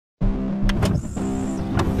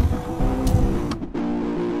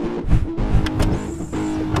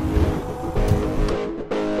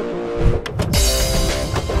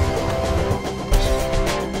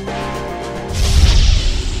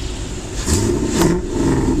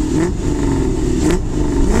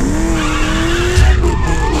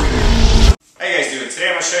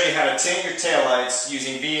tint your taillights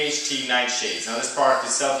using VHT Nightshades. Now this product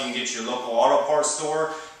itself you can get at your local auto parts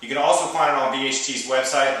store. You can also find it on VHT's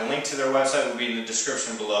website. A link to their website will be in the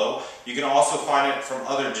description below. You can also find it from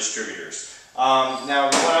other distributors. Now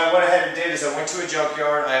what I went ahead and did is I went to a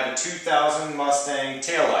junkyard. I have a 2000 Mustang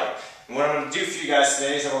taillight. And what I'm going to do for you guys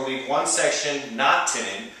today is I'm going to leave one section not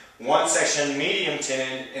tinted, one section medium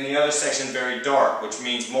tinted, and the other section very dark, which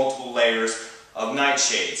means multiple layers of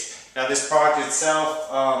nightshades. Now this product itself,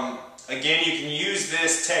 again, you can use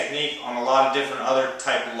this technique on a lot of different other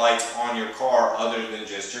type of lights on your car other than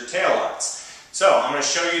just your tail lights. So I'm going to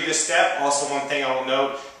show you this step. Also, one thing I will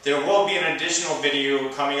note, there will be an additional video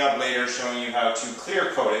coming up later showing you how to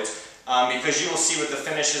clear coat it, because you will see what the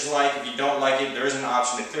finish is like. If you don't like it, there is an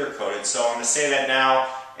option to clear coat it. So I'm going to say that now.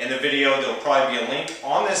 In the video, there will probably be a link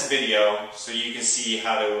on this video so you can see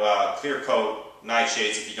how to clear coat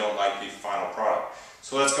nightshades if you don't like the final product.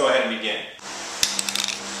 So let's go ahead and begin.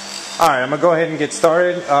 Alright, I'm going to go ahead and get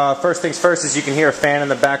started. First things first, as you can hear a fan in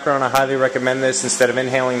the background, I highly recommend this. Instead of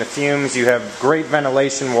inhaling the fumes, you have great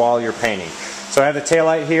ventilation while you're painting. So I have the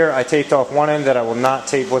taillight here. I taped off one end that I will not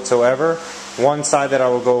tape whatsoever. One side that I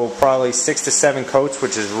will go probably 6 to 7 coats,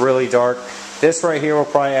 which is really dark. This right here will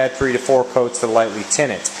probably add 3 to 4 coats to lightly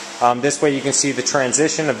tint it. This way you can see the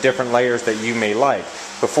transition of different layers that you may like.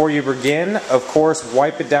 Before you begin, of course,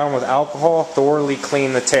 wipe it down with alcohol, thoroughly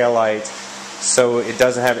clean the taillight so it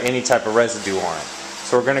doesn't have any type of residue on it.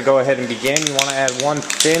 So we're going to go ahead and begin. You want to add one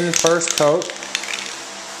thin first coat.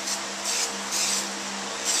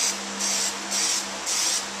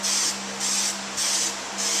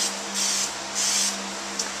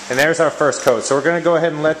 And there's our first coat. So we're going to go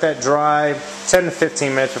ahead and let that dry 10 to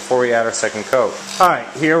 15 minutes before we add our second coat. Alright,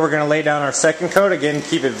 here we're going to lay down our second coat. Again,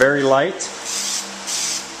 keep it very light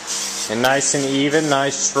and nice and even,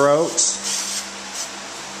 nice strokes.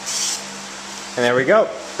 And there we go.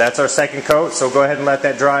 That's our second coat. So go ahead and let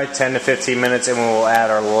that dry 10 to 15 minutes and we will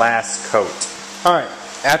add our last coat. Alright,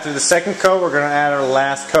 after the second coat, we're going to add our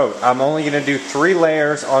last coat. I'm only going to do 3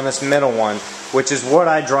 layers on this middle one, which is what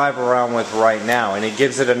I drive around with right now. And it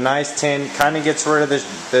gives it a nice tint, kind of gets rid of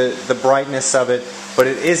the brightness of it, but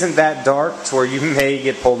it isn't that dark to where you may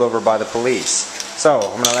get pulled over by the police. So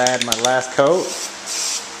I'm going to add my last coat.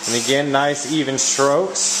 And again, nice even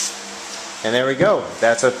strokes. And there we go.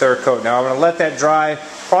 That's our third coat. Now I'm going to let that dry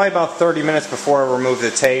probably about 30 minutes before I remove the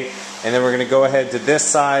tape. And then we're going to go ahead to this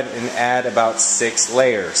side and add about 6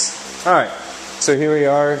 layers. Alright. So here we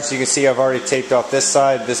are. As you can see, I've already taped off this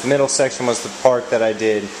side. This middle section was the part that I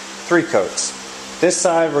did 3 coats. This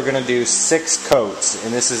side we're going to do 6 coats,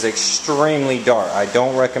 and this is extremely dark. I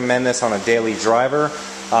don't recommend this on a daily driver.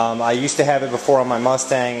 I used to have it before on my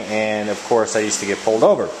Mustang, and of course I used to get pulled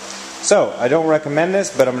over. So I don't recommend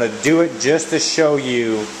this, but I'm going to do it just to show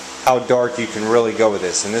you how dark you can really go with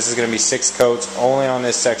this. And this is going to be 6 coats only on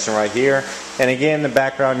this section right here. And again, in the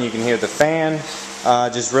background you can hear the fan.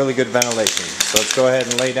 Just really good ventilation. So let's go ahead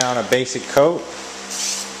and lay down a basic coat.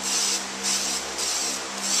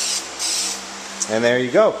 And there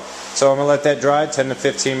you go. So I'm going to let that dry 10 to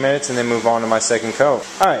 15 minutes and then move on to my second coat.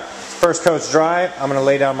 Alright, first coat's dry. I'm going to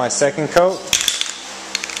lay down my second coat.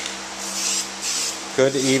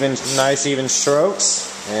 Good, even, nice even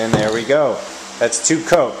strokes. And there we go. That's 2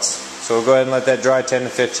 coats. So we'll go ahead and let that dry 10 to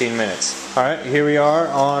 15 minutes. Alright, here we are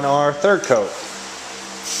on our third coat.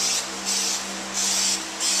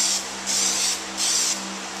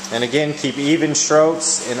 And again, keep even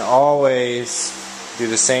strokes and always do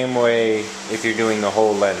the same way if you're doing the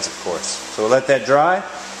whole lens, of course. So we'll let that dry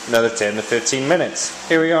another 10 to 15 minutes.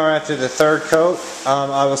 Here we are after the third coat.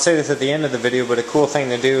 I will say this at the end of the video, but a cool thing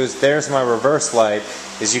to do is there's my reverse light.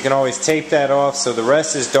 Is you can always tape that off so the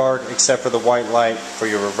rest is dark except for the white light for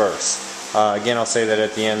your reverse. Again, I'll say that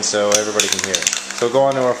at the end so everybody can hear it. So we'll go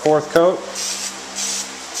on to our fourth coat.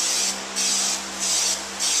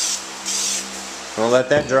 And we'll let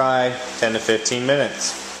that dry 10 to 15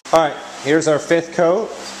 minutes. Alright, here's our fifth coat.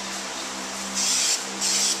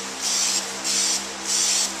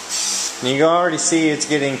 And you can already see it's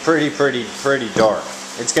getting pretty dark.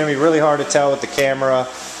 It's going to be really hard to tell with the camera,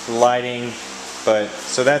 the lighting, but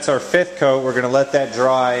so that's our fifth coat. We're going to let that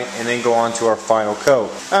dry and then go on to our final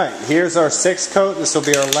coat. Alright, here's our sixth coat. This will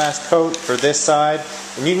be our last coat for this side.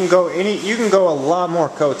 And you can go a lot more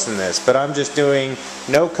coats than this, but I'm just doing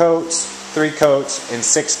no coats, 3 coats, and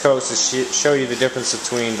 6 coats to show you the difference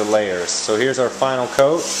between the layers. So here's our final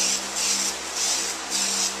coat.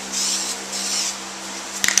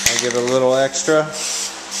 I'll give it a little extra.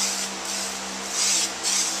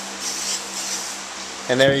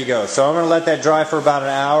 And there you go. So I'm going to let that dry for about an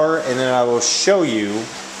hour, and then I will show you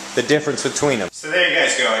the difference between them. So there you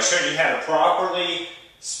guys go. I showed you how to properly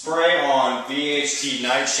spray on VHT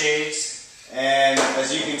Nightshades, and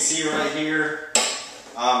as you can see right here,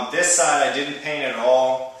 this side I didn't paint at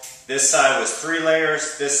all. This side was 3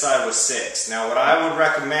 layers, this side was 6. Now what I would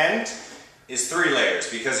recommend is 3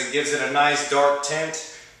 layers because it gives it a nice dark tint.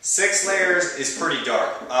 6 layers is pretty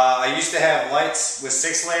dark. I used to have lights with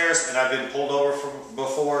 6 layers and I've been pulled over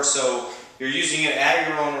before, so you're using it at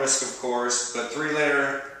your own risk of course, but 3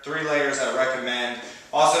 layers I recommend.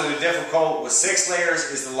 Also the difficult with 6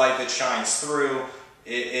 layers is the light that shines through.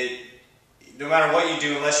 No matter what you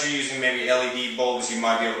do, unless you're using maybe LED bulbs, you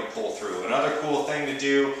might be able to pull through. Another cool thing to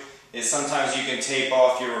do is sometimes you can tape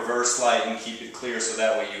off your reverse light and keep it clear so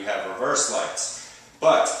that way you have reverse lights.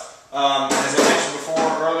 But as I mentioned before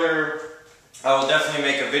earlier, I will definitely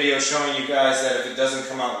make a video showing you guys that if it doesn't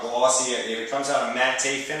come out glossy, if it comes out a matte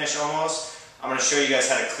finish almost, I'm going to show you guys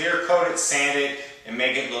how to clear coat it, sand it, and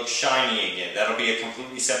make it look shiny again. That'll be a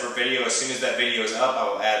completely separate video. As soon as that video is up,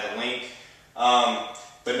 I will add the link.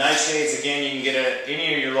 But Nightshades, again, you can get it at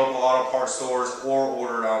any of your local auto parts stores or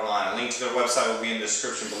order it online. A link to their website will be in the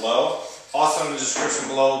description below. Also in the description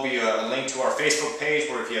below will be a link to our Facebook page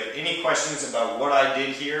where if you have any questions about what I did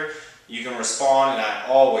here, you can respond, and I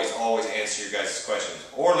always answer your guys' questions.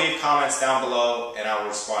 Or leave comments down below and I will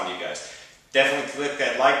respond to you guys. Definitely click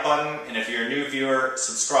that like button, and if you're a new viewer,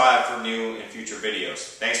 subscribe for new and future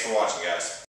videos. Thanks for watching, guys.